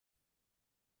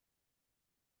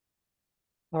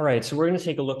All right, so we're going to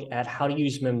take a look at how to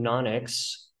use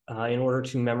mnemonics in order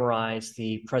to memorize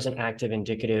the present active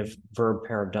indicative verb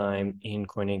paradigm in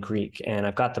Koine Greek. And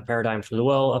I've got the paradigm for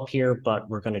Luo up here, but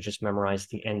we're going to just memorize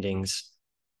the endings.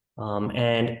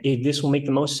 This will make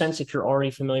the most sense if you're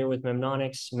already familiar with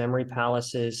mnemonics, memory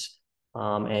palaces,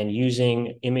 and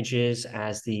using images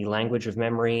as the language of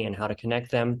memory and how to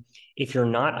connect them. If you're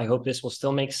not, I hope this will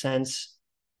still make sense,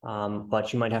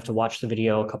 but you might have to watch the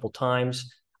video a couple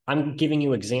times. I'm giving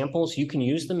you examples. You can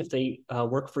use them if they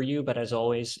work for you, but as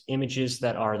always, images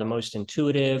that are the most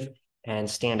intuitive and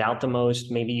stand out the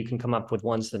most. Maybe you can come up with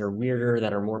ones that are weirder,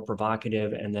 that are more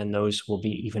provocative, and then those will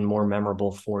be even more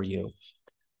memorable for you.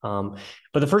 But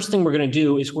the first thing we're going to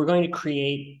do is we're going to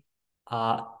create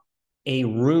a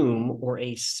room or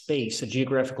a space, a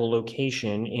geographical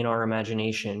location in our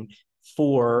imagination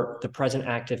for the present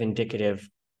active indicative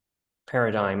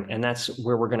paradigm, and that's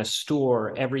where we're going to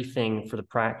store everything for the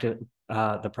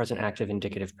present active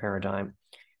indicative paradigm.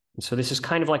 And so this is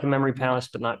kind of like a memory palace,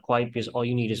 but not quite, because all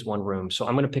you need is one room. So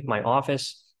I'm going to pick my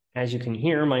office. As you can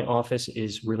hear, my office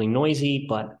is really noisy,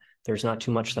 but there's not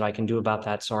too much that I can do about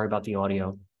that. Sorry about the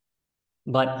audio.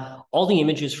 But all the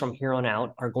images from here on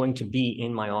out are going to be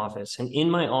in my office. And in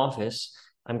my office,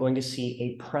 I'm going to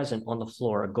see a present on the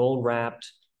floor, a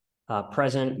gold-wrapped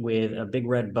present with a big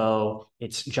red bow.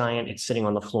 It's giant, it's sitting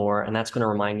on the floor, and that's going to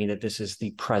remind me that this is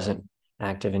the present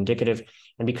active indicative.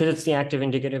 And because it's the active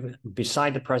indicative,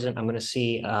 beside the present, I'm going to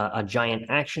see a giant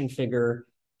action figure,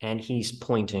 and he's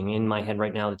pointing. In my head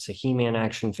right now, it's a He-Man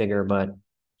action figure, but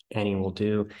any will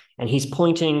do. And he's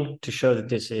pointing to show that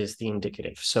this is the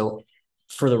indicative. So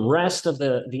for the rest of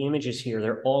the images here,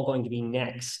 they're all going to be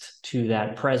next to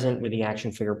that present with the action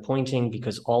figure pointing,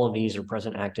 because all of these are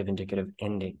present active indicative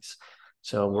endings.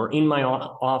 So we're in my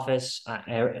office.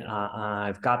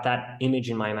 I've got that image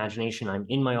in my imagination. I'm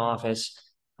in my office.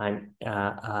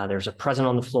 There's a present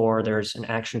on the floor. There's an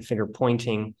action figure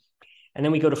pointing. And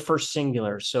then we go to first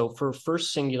singular. So for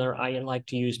first singular, I like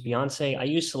to use Beyonce. I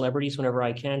use celebrities whenever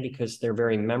I can because they're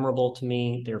very memorable to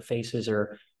me. Their faces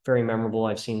are very memorable.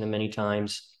 I've seen them many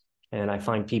times, and I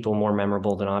find people more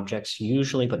memorable than objects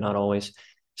usually, but not always.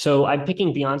 So I'm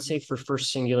picking Beyonce for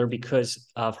first singular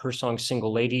because of her song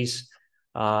Single Ladies.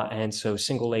 And so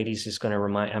Single Ladies is going to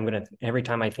remind, every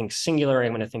time I think singular,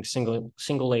 I'm going to think single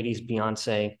ladies,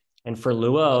 Beyonce. And for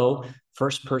Luo,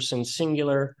 first person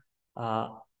singular,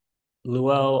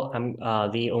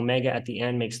 Luo, the omega at the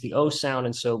end makes the O sound.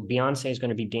 And so Beyonce is going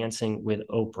to be dancing with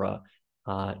Oprah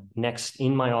next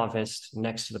in my office,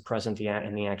 next to the present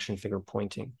and the action figure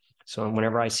pointing. So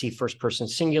whenever I see first person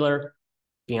singular,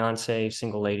 Beyonce,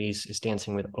 Single Ladies is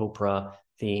dancing with Oprah.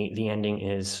 The ending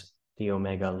is the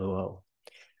omega Luo. All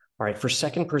right, for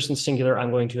second person singular,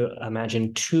 I'm going to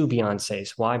imagine two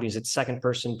Beyoncés. Why? Because it's second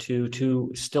person,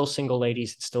 two, still Single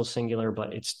Ladies, it's still singular,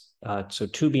 but it's so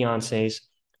two Beyoncés.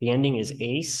 The ending is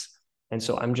ace. And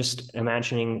so I'm just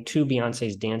imagining two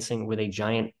Beyoncés dancing with a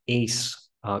giant ace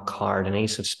card, an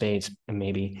ace of spades,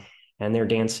 maybe. And they're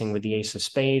dancing with the ace of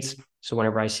spades. So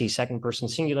whenever I see second person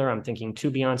singular, I'm thinking two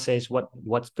Beyoncés.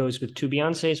 What goes with two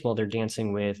Beyoncés? Well, they're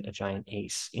dancing with a giant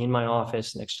ace in my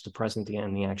office next to the present, the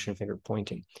end, the action figure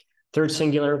pointing. Third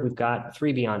singular, we've got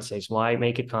three Beyoncés. Why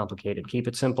make it complicated? Keep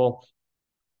it simple.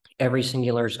 Every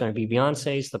singular is going to be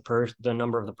Beyoncés. The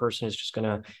number of the person is just going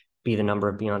to be the number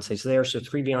of Beyoncés there. So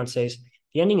three Beyoncés.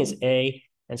 The ending is A.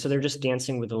 And so they're just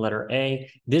dancing with the letter A.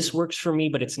 This works for me,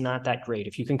 but it's not that great.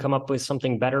 If you can come up with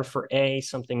something better for A,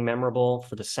 something memorable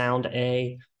for the sound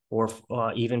A, or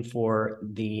even for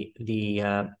the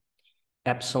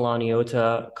epsilon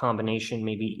iota combination,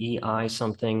 maybe EI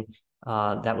something,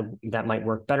 that might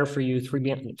work better for you. Three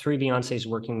Beyoncés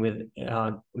working with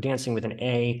dancing with an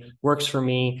A works for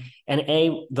me. And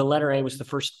the letter A was the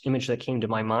first image that came to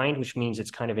my mind, which means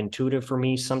it's kind of intuitive for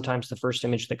me. Sometimes the first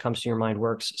image that comes to your mind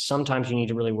works. Sometimes you need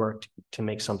to really work to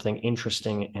make something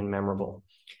interesting and memorable.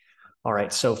 All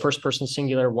right, so first person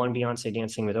singular, one Beyonce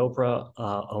dancing with Oprah,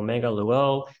 omega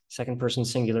Luo. Second person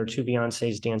singular, two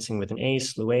Beyoncés dancing with an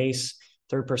ace, Luace.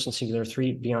 Third person singular,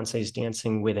 three Beyoncés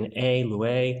dancing with an A,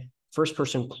 Luay. First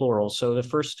person plural. So the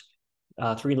first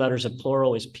three letters of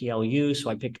plural is PLU. So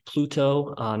I picked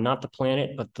Pluto, not the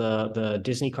planet, but the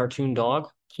Disney cartoon dog,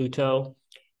 Pluto.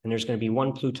 And there's going to be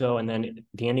one Pluto. And then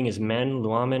the ending is men,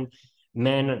 Luamen.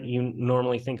 Men, you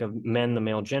normally think of men, the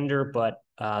male gender, but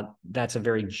that's a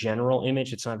very general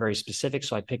image. It's not very specific.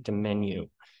 So I picked a menu.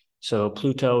 So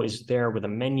Pluto is there with a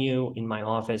menu in my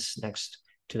office next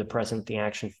to the present, the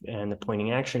action, and the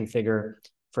pointing action figure.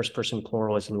 First person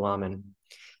plural is Luamen.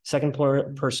 Second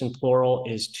person plural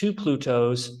is two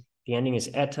Plutos. The ending is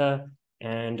eta.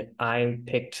 and I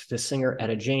picked the singer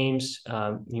Etta James.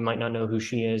 You might not know who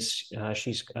she is.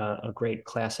 She's a great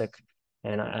classic,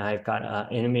 and I've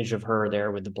got an image of her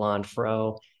there with the blonde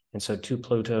fro. And so two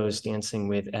Plutos dancing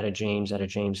with Etta James. Etta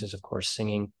James is, of course,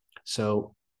 singing.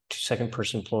 So second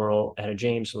person plural, Etta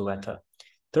James, Luetta.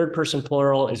 Third person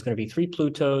plural is going to be three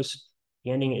Plutos.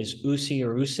 The ending is Usi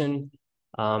or Usin.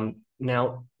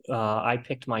 Now, I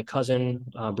picked my cousin,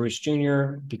 Bruce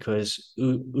Jr., because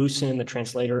Usin, the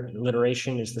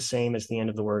transliteration, is the same as the end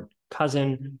of the word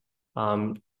cousin.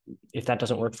 If that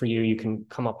doesn't work for you, you can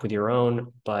come up with your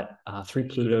own, but three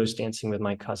Plutos dancing with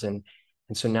my cousin.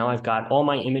 And so now I've got all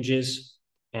my images,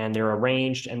 and they're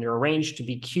arranged to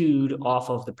be cued off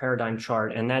of the paradigm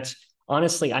chart. And that's,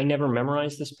 honestly, I never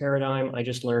memorized this paradigm. I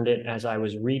just learned it as I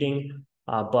was reading.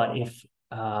 But if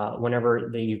whenever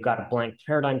you've got a blank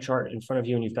paradigm chart in front of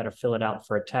you and you've got to fill it out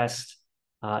for a test,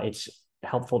 it's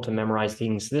helpful to memorize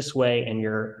things this way, and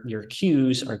your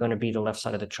cues are going to be the left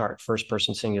side of the chart, first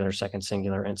person singular, second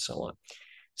singular, and so on.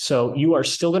 So you are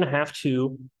still going to have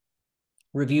to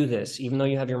review this. Even though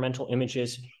you have your mental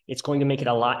images, it's going to make it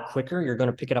a lot quicker. You're going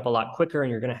to pick it up a lot quicker, and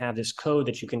you're going to have this code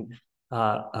that you can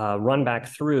run back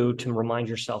through to remind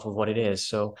yourself of what it is.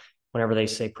 So whenever they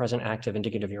say present active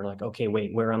indicative, you're like, okay,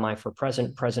 wait, where am I for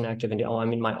present active? Oh,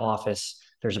 I'm in my office.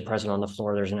 There's a present on the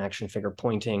floor. There's an action figure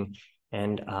pointing.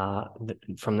 And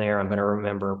from there, I'm going to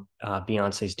remember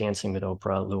Beyonce's Dancing with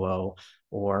Oprah, Luo,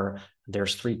 or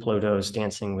there's three Plutos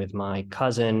dancing with my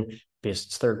cousin. Because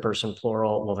it's third person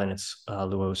plural, well, then it's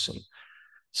Luosin.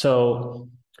 So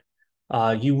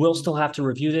you will still have to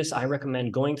review this. I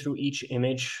recommend going through each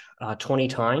image 20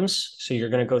 times. So you're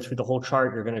going to go through the whole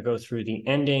chart. You're going to go through the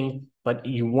ending, but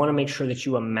you want to make sure that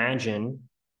you imagine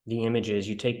the images.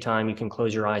 You take time, you can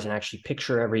close your eyes and actually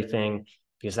picture everything,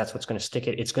 because that's what's going to stick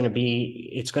it. It's going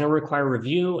to require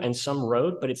review and some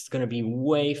rote, but it's going to be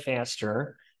way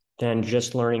faster than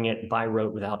just learning it by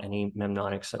rote without any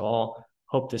mnemonics at all.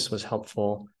 Hope this was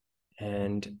helpful,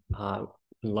 and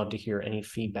love to hear any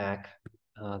feedback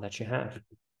that you have.